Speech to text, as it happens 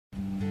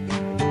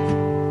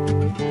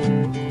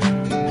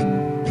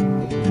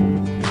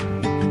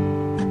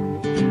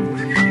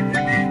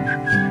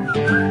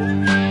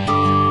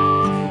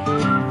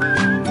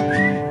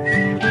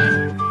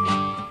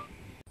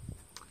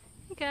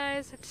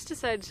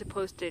decided to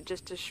post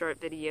just a short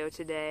video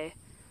today,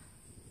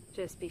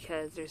 just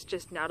because there's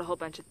just not a whole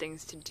bunch of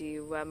things to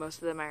do.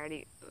 Most of them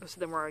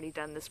were already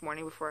done this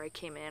morning before I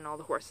came in. All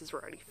the horses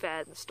were already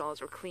fed and the stalls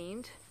were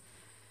cleaned.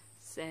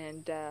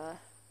 And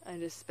I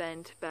just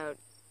spent about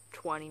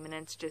 20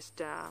 minutes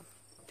just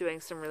doing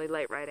some really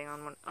light riding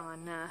on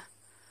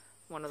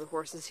one of the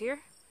horses here.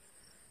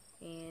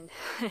 And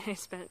I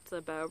spent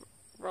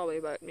probably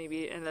about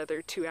maybe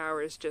another 2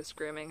 hours just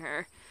grooming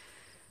her.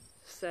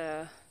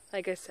 So,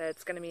 like I said,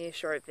 it's going to be a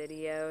short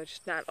video,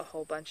 just not a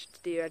whole bunch to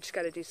do. I just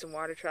got to do some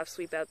water troughs,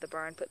 sweep out the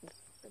barn,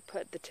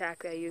 put the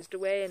tack that I used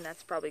away, and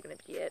that's probably going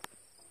to be it.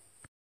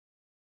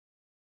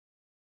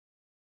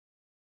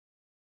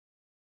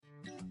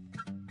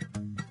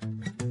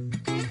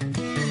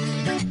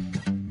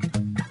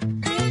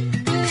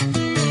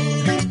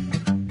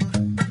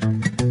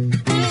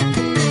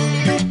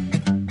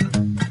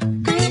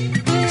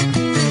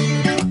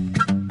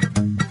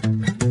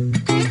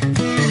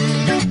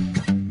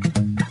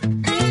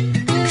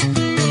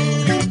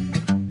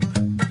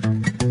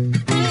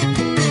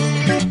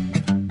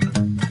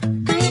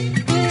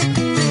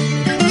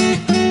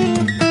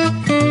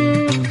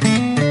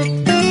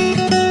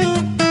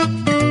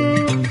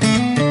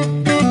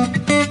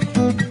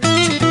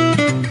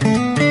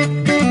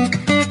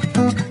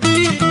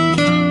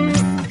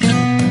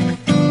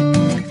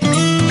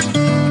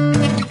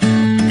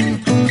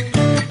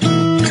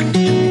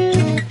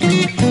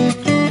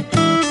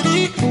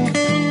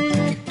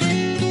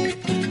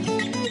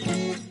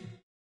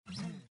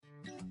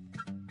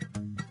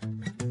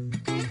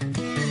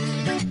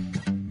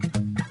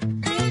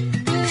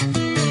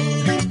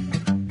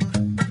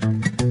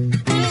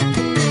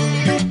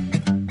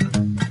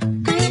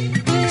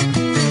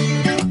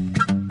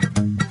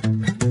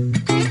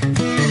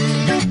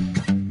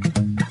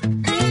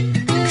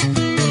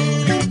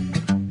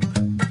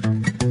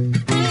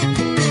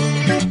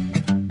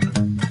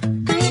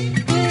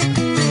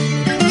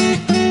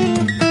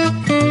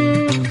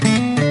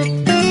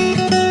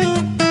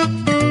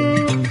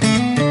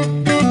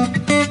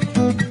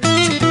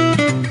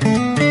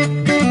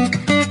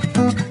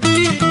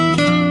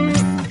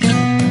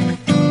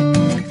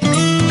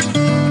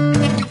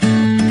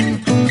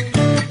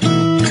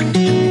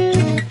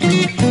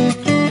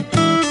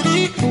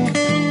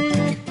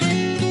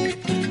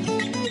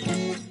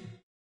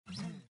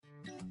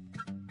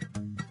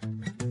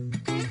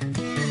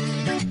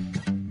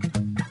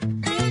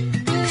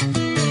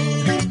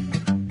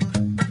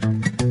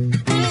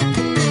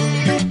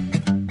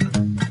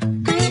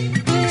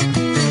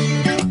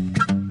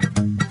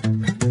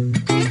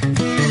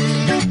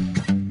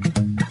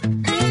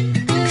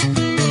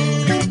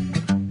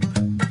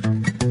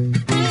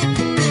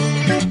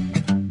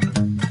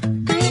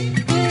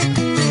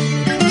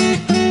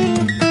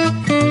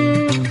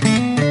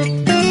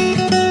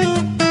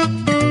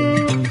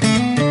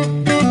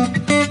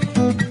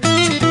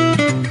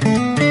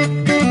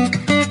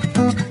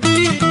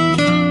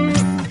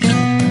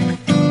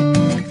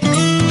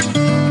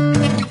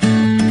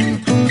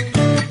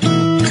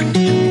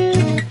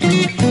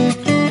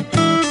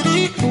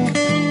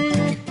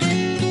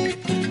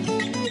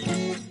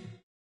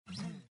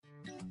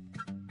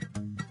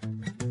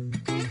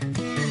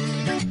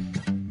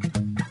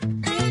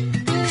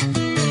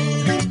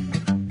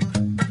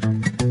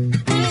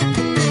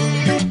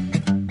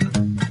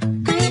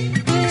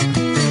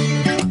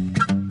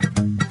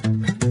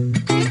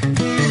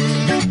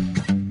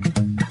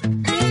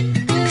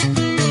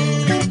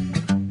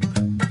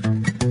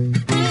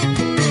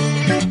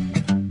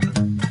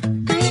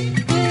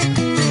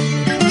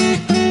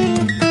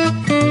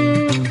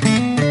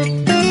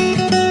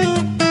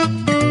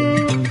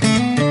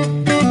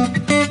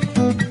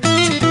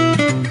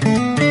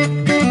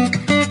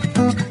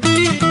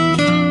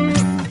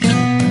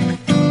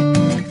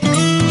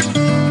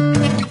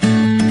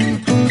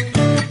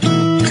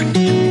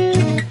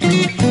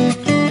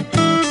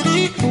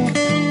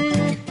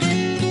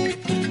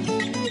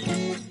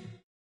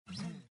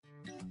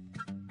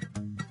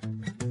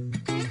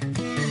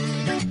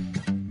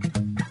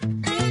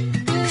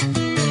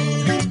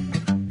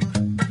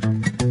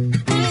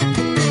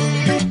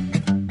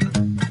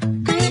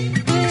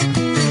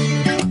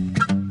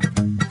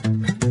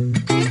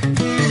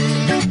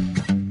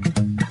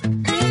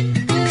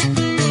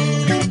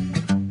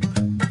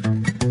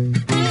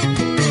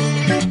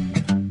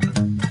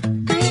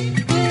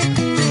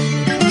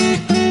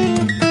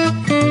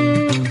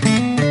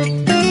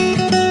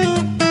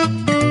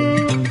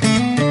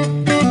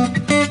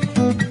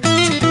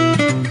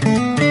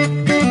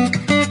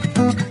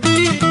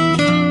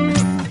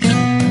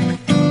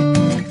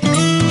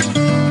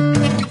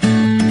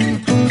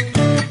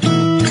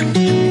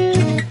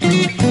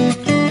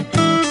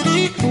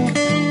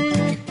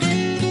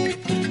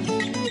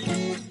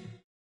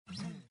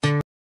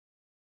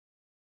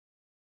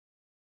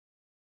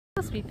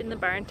 Sweeping the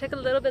barn took a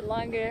little bit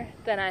longer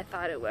than I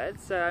thought it would,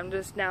 so I'm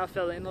just now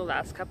filling the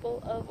last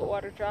couple of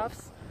water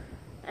troughs,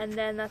 and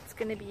then that's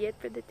gonna be it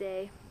for the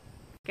day.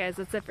 Guys,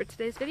 that's it for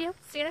today's video.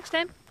 See you next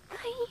time.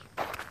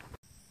 Bye!